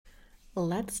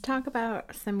Let's talk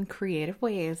about some creative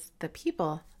ways that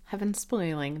people have been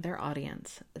spoiling their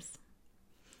audiences.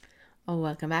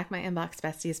 Welcome back, my inbox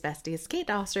besties. Kate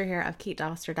Doster here of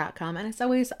katedoster.com. And as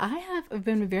always, I have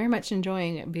been very much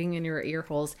enjoying being in your ear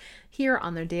holes here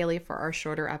on the daily for our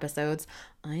shorter episodes.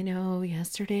 I know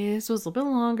yesterday's was a little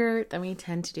bit longer than we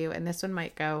tend to do, and this one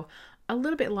might go a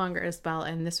little bit longer as well.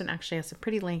 And this one actually has some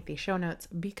pretty lengthy show notes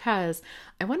because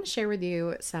I want to share with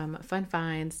you some fun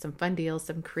finds, some fun deals,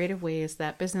 some creative ways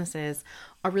that businesses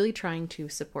are really trying to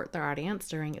support their audience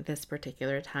during this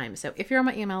particular time. So if you're on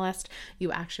my email list,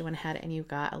 you actually went ahead and you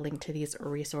got a link to these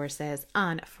resources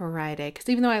on Friday. Because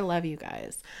even though I love you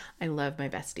guys, I love my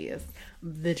besties,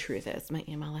 the truth is my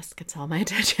email list gets all my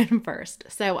attention first.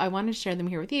 So I wanted to share them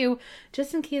here with you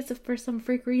just in case if for some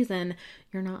freak reason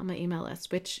you're not on my email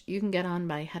list, which you can get on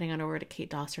by heading on over to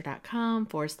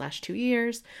katedoster.com/2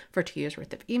 years for 2 years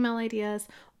worth of email ideas.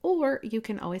 Or you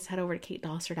can always head over to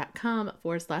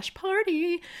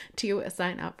katedoster.com/party to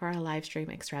sign up for our live stream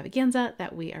extravaganza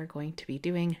that we are going to be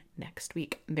doing next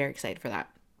week. I'm very excited for that.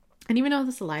 And even though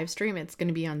this is a live stream, it's going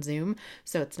to be on Zoom,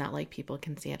 so it's not like people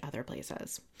can see it other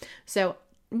places. So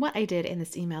what I did in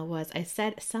this email was I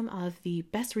said some of the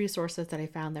best resources that I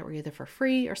found that were either for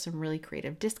free or some really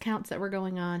creative discounts that were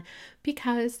going on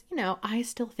because, I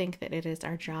still think that it is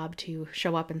our job to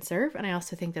show up and serve. And I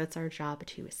also think that it's our job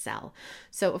to sell.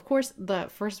 So of course, the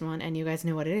first one, and you guys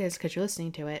know what it is because you're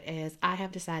listening to it, is I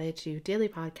have decided to daily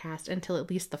podcast until at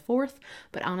least the 4th.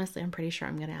 But honestly, I'm pretty sure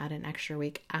I'm going to add an extra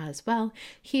week as well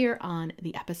here on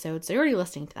the episode. So you're already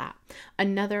listening to that.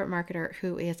 Another marketer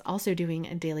who is also doing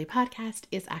a daily podcast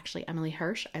is actually Emily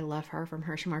Hirsch. I love her from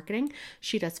Hirsch Marketing.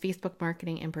 She does Facebook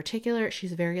marketing in particular.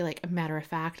 She's very matter of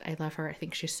fact. I love her. I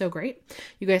think she's so great.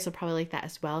 You guys will probably like that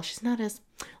as well. She's not as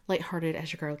lighthearted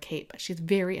as your girl Kate, but she's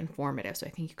very informative. So I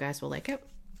think you guys will like it.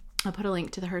 I'll put a link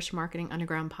to the Hirsch Marketing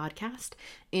Underground podcast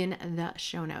in the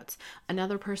show notes.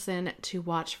 Another person to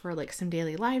watch for some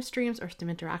daily live streams or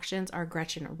some interactions are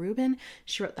Gretchen Rubin.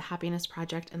 She wrote The Happiness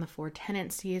Project and The Four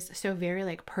Tendencies. So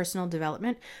very personal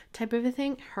development type of a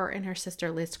thing. Her and her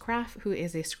sister Liz Craft, who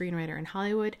is a screenwriter in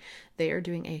Hollywood, they are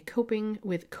doing a coping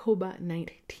with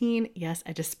COVID-19. Yes,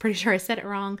 I just pretty sure I said it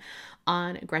wrong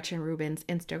on Gretchen Rubin's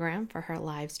Instagram for her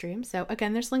live stream. So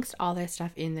again, there's links to all this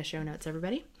stuff in the show notes,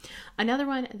 everybody. Another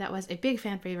one that was a big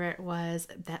fan favorite was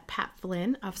that Pat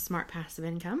Flynn of Smart Passive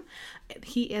Income.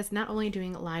 He is not only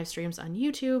doing live streams on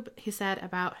YouTube, he said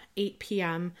about 8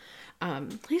 p.m.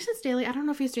 He says daily. I don't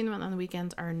know if he's doing them on the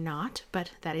weekends or not,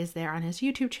 but that is there on his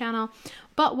YouTube channel.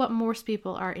 But what most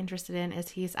people are interested in is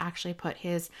he's actually put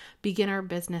his beginner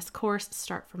business course,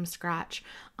 Start from Scratch,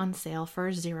 on sale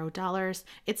for $0.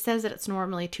 It says that it's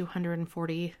normally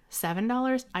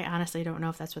 $247. I honestly don't know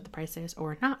if that's what the price is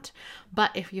or not. But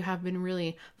if you have been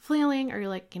really flailing or you're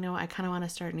like, I kind of want to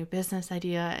start a new business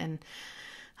idea and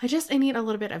I need a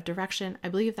little bit of direction, I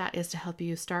believe that is to help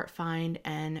you start, find,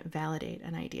 and validate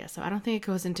an idea. So I don't think it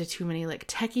goes into too many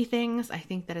techie things. I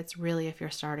think that it's really if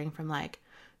you're starting from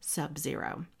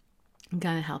sub-zero,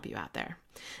 gonna help you out there.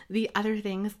 The other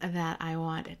things that I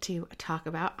want to talk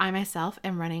about, I myself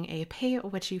am running a pay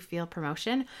what you feel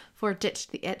promotion for Ditch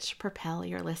the Itch, Propel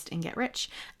Your List and Get Rich.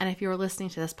 And if you're listening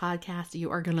to this podcast, you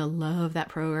are going to love that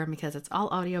program because it's all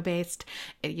audio based.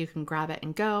 You can grab it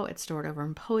and go. It's stored over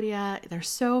in Podia. There's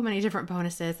so many different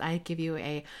bonuses. I give you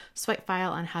a swipe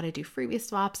file on how to do freebie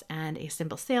swaps and a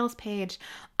simple sales page.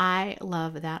 I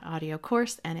love that audio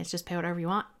course and it's just pay whatever you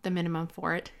want. The minimum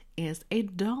for it is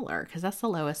 $1 because that's the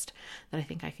lowest that I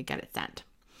think I could get it sent.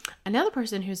 Another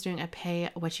person who's doing a pay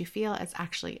what you feel is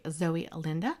actually Zoe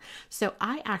Linda. So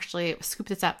I actually scooped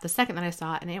this up the second that I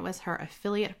saw it, and it was her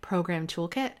affiliate program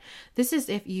toolkit. This is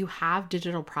if you have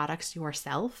digital products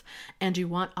yourself and you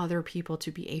want other people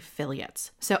to be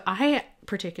affiliates. So I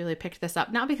particularly picked this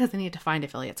up, not because I need to find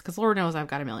affiliates, because Lord knows I've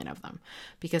got a million of them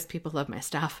because people love my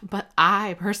stuff, but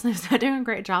I personally was not doing a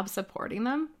great job supporting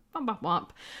them. Womp, womp,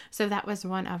 womp. So that was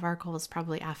one of our goals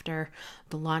probably after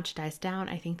the launch dies down.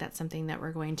 I think that's something that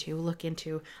we're going to look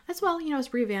into as well, as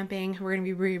revamping. We're going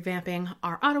to be revamping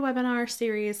our auto webinar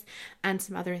series and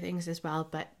some other things as well,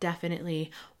 but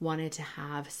definitely wanted to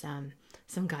have some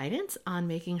guidance on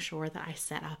making sure that I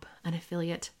set up an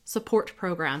affiliate support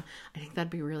program. I think that'd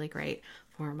be really great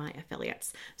for my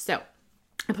affiliates. So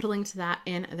I put a link to that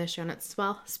in the show notes as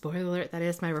well. Spoiler alert, that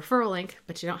is my referral link,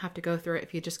 but you don't have to go through it.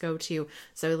 If you just go to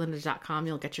zoelinda.com,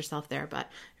 you'll get yourself there. But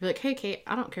if you're like, hey, Kate,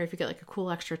 I don't care if you get a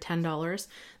cool extra $10,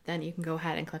 then you can go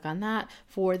ahead and click on that.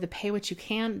 For the pay what you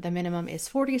can, the minimum is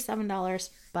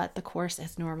 $47, but the course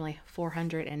is normally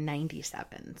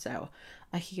 $497. So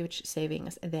a huge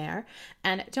savings there.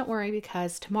 And don't worry,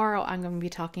 because tomorrow I'm going to be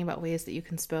talking about ways that you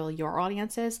can spoil your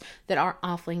audiences that aren't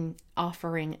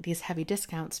offering these heavy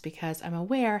discounts, because I'm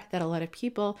aware that a lot of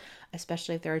people,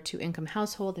 especially if they're a 2-income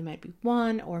household, they might be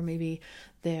one, or maybe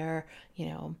they're,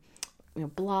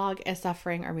 blog is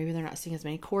suffering, or maybe they're not seeing as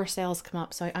many course sales come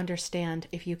up. So I understand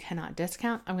if you cannot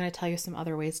discount. I'm going to tell you some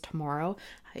other ways tomorrow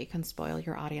how you can spoil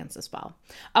your audience as well.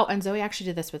 Oh, and Zoe actually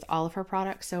did this with all of her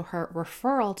products. So her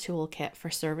referral toolkit for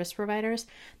service providers,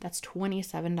 that's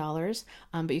 $27.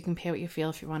 But you can pay what you feel.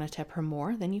 If you want to tip her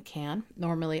more, then you can.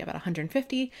 Normally about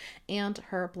 $150. And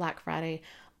her Black Friday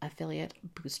affiliate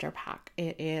booster pack,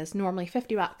 it is normally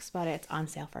 $50, but it's on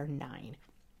sale for $9.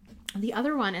 The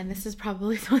other one, and this is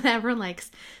probably the one that everyone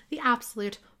likes the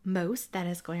absolute most that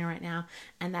is going on right now,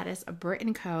 and that is Brit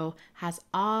 & Co. has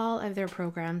all of their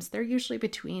programs. They're usually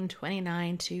between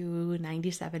 $29 to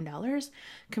 $97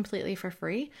 completely for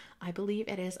free. I believe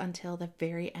it is until the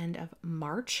very end of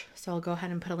March. So I'll go ahead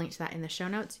and put a link to that in the show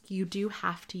notes. You do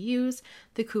have to use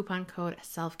the coupon code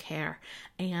self-care,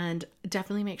 and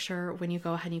definitely make sure when you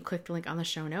go ahead and you click the link on the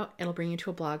show note, it'll bring you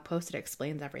to a blog post that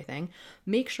explains everything.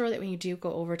 Make sure that when you do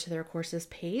go over to their courses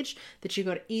page that you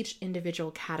go to each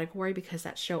individual category, because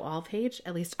that show all page,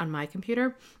 at least on my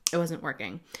computer, it wasn't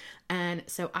working. And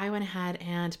so I went ahead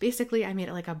and basically I made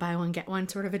it like a buy one get one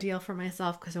sort of a deal for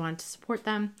myself, because I wanted to support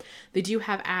them. They do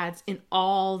have ads in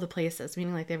all the places,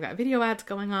 meaning like they've got video ads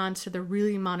going on, so they're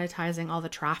really monetizing all the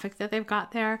traffic that they've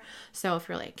got there. So if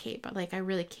you're like, Kate, but like I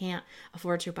really can't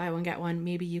afford to buy one get one,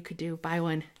 maybe you could do buy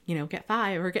one, get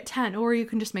 5 or get 10, or you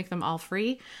can just make them all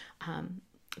free.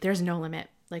 There's no limit.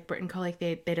 Like Brit & Co., like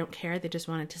they don't care. They just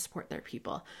wanted to support their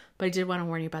people. But I did want to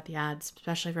warn you about the ads,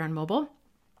 especially if you're on mobile.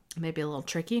 It may be a little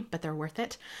tricky, but they're worth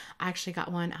it. I actually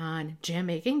got one on jam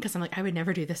making, because I'm like, I would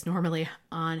never do this normally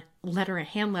on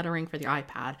hand lettering for the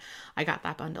iPad. I got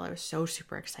that bundle. I was so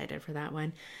super excited for that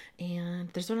one. And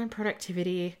there's one on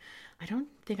productivity. I don't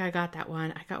think I got that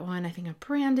one. I got one, I think, on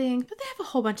branding, but they have a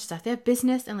whole bunch of stuff. They have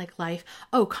business and like life.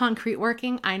 Oh, concrete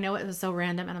working. I know it was so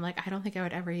random, and I'm like, I don't think I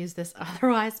would ever use this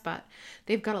otherwise, but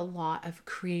they've got a lot of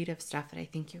creative stuff that I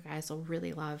think you guys will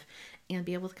really love and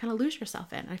be able to kind of lose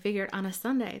yourself in. I figured on a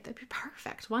Sunday, that'd be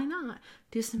perfect. Why not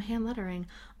do some hand lettering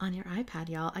on your iPad,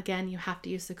 y'all? Again, you have to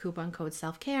use the coupon code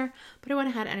self-care, but I went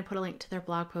ahead and I put a link to their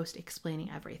blog post explaining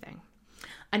everything.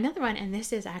 Another one, and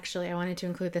this is actually, I wanted to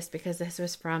include this because this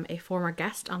was from a former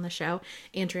guest on the show,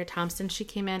 Andrea Thompson. She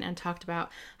came in and talked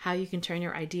about how you can turn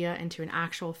your idea into an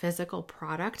actual physical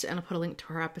product, and I'll put a link to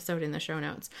her episode in the show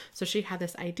notes. So she had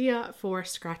this idea for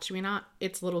Scratch Me Not.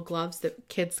 It's little gloves that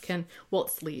kids can,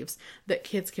 sleeves that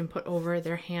kids can put over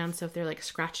their hands. So if they're like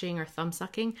scratching or thumb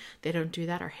sucking, they don't do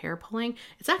that, or hair pulling.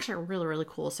 It's actually really, really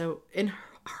cool. So in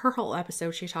her whole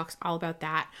episode, she talks all about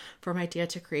that, from idea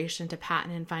to creation to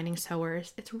patent and finding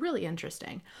sewers. It's really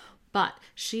interesting. But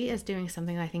she is doing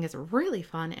something that I think is really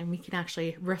fun, and we can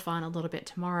actually riff on a little bit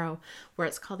tomorrow, where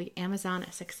it's called the Amazon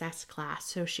Success Class.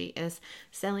 So she is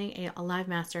selling a live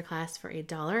masterclass for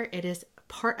 $1. It is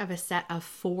part of a set of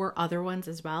 4 other ones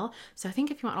as well. So I think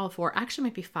if you want all 4, actually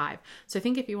might be 5. So I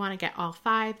think if you want to get all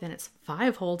 5, then it's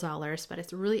 $5 whole, but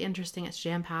it's really interesting. It's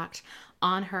jam-packed.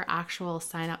 On her actual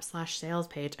sign up /sales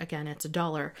page, again, it's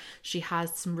 $1. She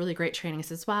has some really great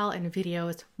trainings as well, and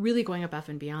videos really going above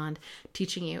and beyond,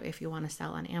 teaching you if you want to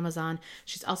sell on Amazon.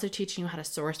 She's also teaching you how to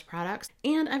source products.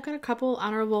 And I've got a couple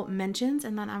honorable mentions,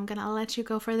 and then I'm going to let you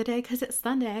go for the day because it's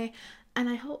Sunday. And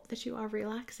I hope that you are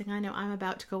relaxing. I know I'm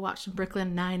about to go watch some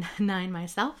Brooklyn Nine-Nine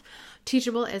myself.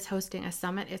 Teachable is hosting a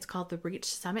summit. It's called the Reach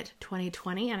Summit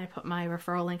 2020, and I put my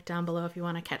referral link down below if you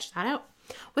want to catch that out.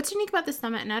 What's unique about this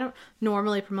summit, and I don't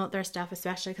normally promote their stuff,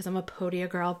 especially because I'm a Podia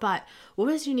girl, but what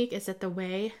was unique is that the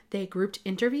way they grouped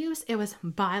interviews, it was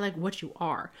by like what you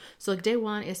are. So like day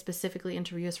 1 is specifically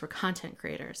interviews for content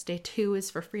creators. Day 2 is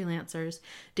for freelancers.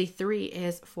 Day 3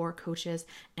 is for coaches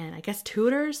and I guess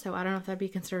tutors. So I don't know if that'd be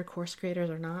considered course creators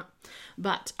or not,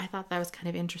 but I thought that was kind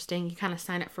of interesting. You kind of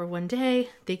sign up for one day.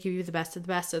 They give you the best of the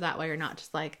best. So that way you're not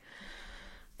just like,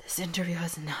 this interview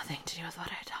has nothing to do with what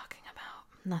I'm talking about.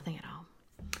 Nothing at all.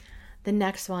 The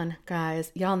next one,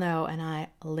 guys, y'all know, and I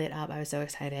lit up. I was so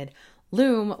excited.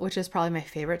 Loom, which is probably my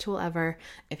favorite tool ever.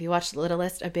 If you watched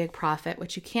Littlest, A Big Profit,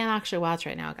 which you can't actually watch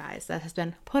right now, guys, that has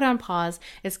been put on pause.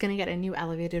 It's going to get a new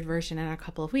elevated version in a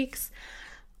couple of weeks.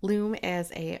 Loom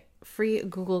is a free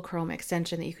Google Chrome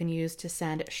extension that you can use to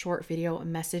send short video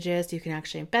messages. You can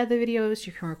actually embed the videos.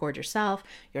 You can record yourself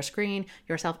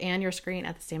and your screen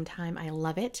at the same time. I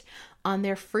love it. On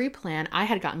their free plan, I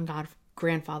had gotten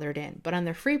grandfathered in. But on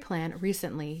their free plan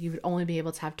recently, you would only be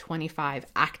able to have 25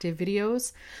 active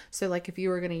videos. So like if you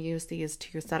were going to use these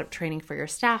to set up training for your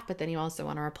staff, but then you also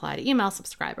want to reply to email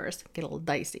subscribers, get a little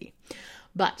dicey.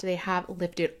 But they have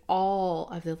lifted all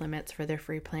of the limits for their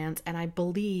free plans. And I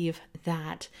believe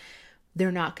that they're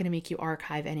not going to make you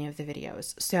archive any of the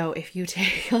videos. So if you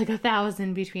take like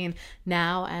 1,000 between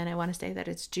now and I want to say that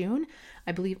it's June,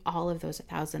 I believe all of those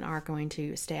 1,000 are going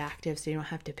to stay active, so you don't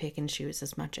have to pick and choose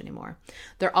as much anymore.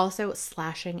 They're also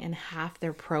slashing in half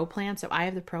their pro plan. So I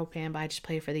have the pro plan, but I just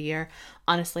pay for the year.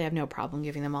 Honestly, I have no problem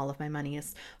giving them all of my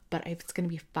monies, but it's going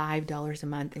to be $5 a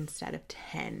month instead of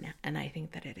 $10. And I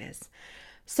think that it is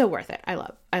so worth it. I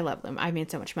love them. I made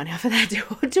so much money off of that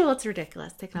tool. It's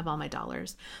ridiculous. Taking up all my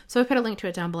dollars. So I put a link to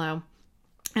it down below.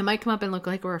 It might come up and look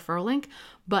like a referral link,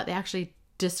 but they actually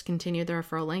discontinued the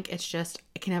referral link. It's just,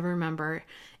 I can never remember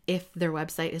if their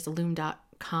website is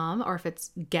loom.com or if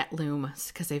it's GetLoom,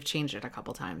 because they've changed it a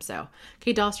couple times. So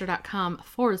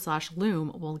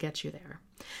katedollster.com/loom will get you there.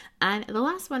 And the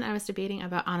last one I was debating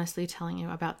about honestly telling you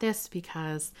about this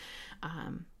because,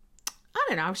 I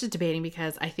don't know, I was just debating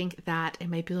because I think that it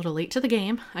might be a little late to the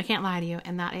game. I can't lie to you.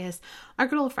 And that is our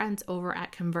good old friends over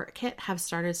at ConvertKit have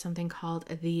started something called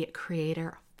the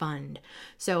Creator Fund.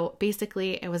 So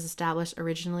basically it was established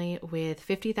originally with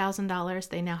 $50,000.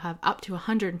 They now have up to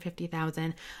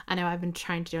 $150,000. I know I've been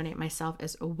trying to donate myself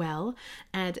as well.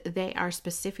 And they are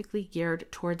specifically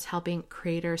geared towards helping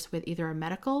creators with either a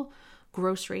medical,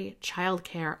 grocery,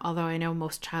 childcare, although I know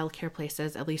most childcare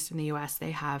places, at least in the US,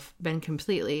 they have been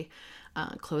completely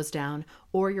closed down,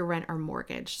 or your rent or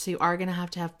mortgage. So you are going to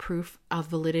have proof of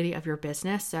validity of your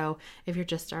business. So if you're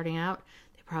just starting out,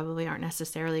 they probably aren't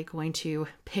necessarily going to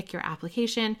pick your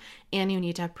application, and you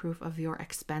need to have proof of your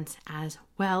expense as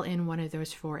well in one of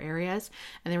those 4 areas.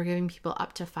 And they were giving people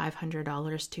up to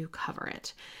 $500 to cover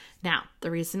it. Now,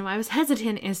 the reason why I was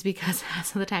hesitant is because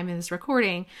as of the time of this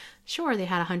recording, sure, they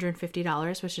had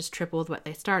 $150, which is triple with what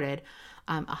they started,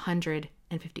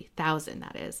 $150,000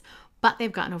 that is, but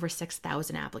they've gotten over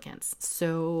 6,000 applicants.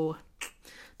 So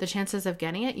the chances of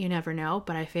getting it, you never know.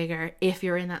 But I figure if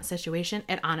you're in that situation,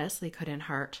 it honestly couldn't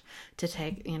hurt to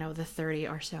take, the 30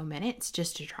 or so minutes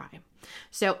just to try.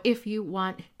 So if you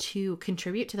want to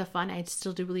contribute to the fund, I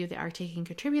still do believe they are taking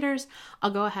contributors. I'll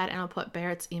go ahead and I'll put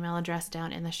Barrett's email address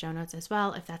down in the show notes as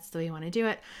well, if that's the way you want to do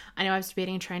it. I know I was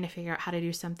debating trying to figure out how to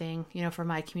do something, for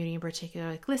my community in particular,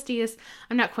 like listies.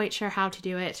 I'm not quite sure how to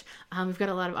do it. We've got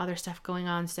a lot of other stuff going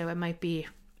on, so it might be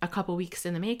a couple weeks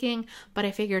in the making, but I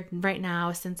figured right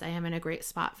now, since I am in a great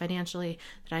spot financially,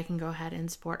 that I can go ahead and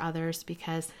support others,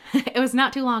 because it was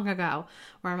not too long ago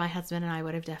where my husband and I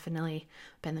would have definitely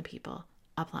been the people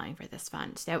applying for this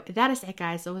fund. So that is it,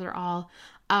 guys. Those are all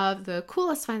of the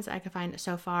coolest funds I could find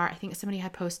so far. I think somebody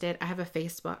had posted, I have a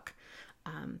Facebook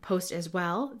post as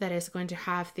well that is going to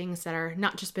have things that are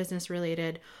not just business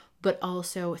related, but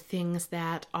also things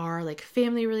that are like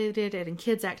family related and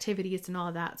kids activities and all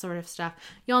of that sort of stuff.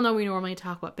 Y'all know we normally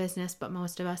talk about business, but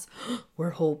most of us, we're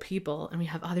whole people and we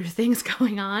have other things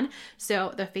going on.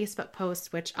 So the Facebook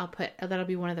post, which I'll put, that'll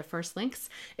be one of the first links.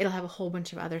 It'll have a whole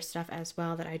bunch of other stuff as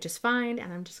well that I just find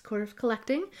and I'm just sort of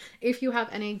collecting. If you have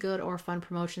any good or fun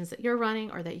promotions that you're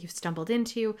running or that you've stumbled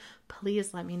into,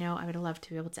 please let me know. I would love to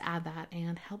be able to add that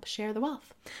and help share the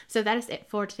wealth. So that is it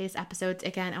for today's episodes.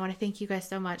 Again, I want to thank you guys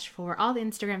so much for all the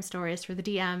Instagram stories, for the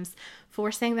DMs, for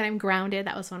saying that I'm grounded.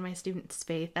 That was one of my students'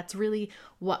 faith. That's really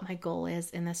what my goal is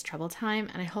in this troubled time.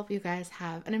 And I hope you guys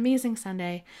have an amazing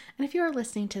Sunday. And if you are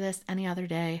listening to this any other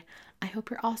day, I hope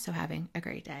you're also having a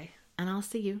great day. And I'll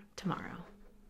see you tomorrow.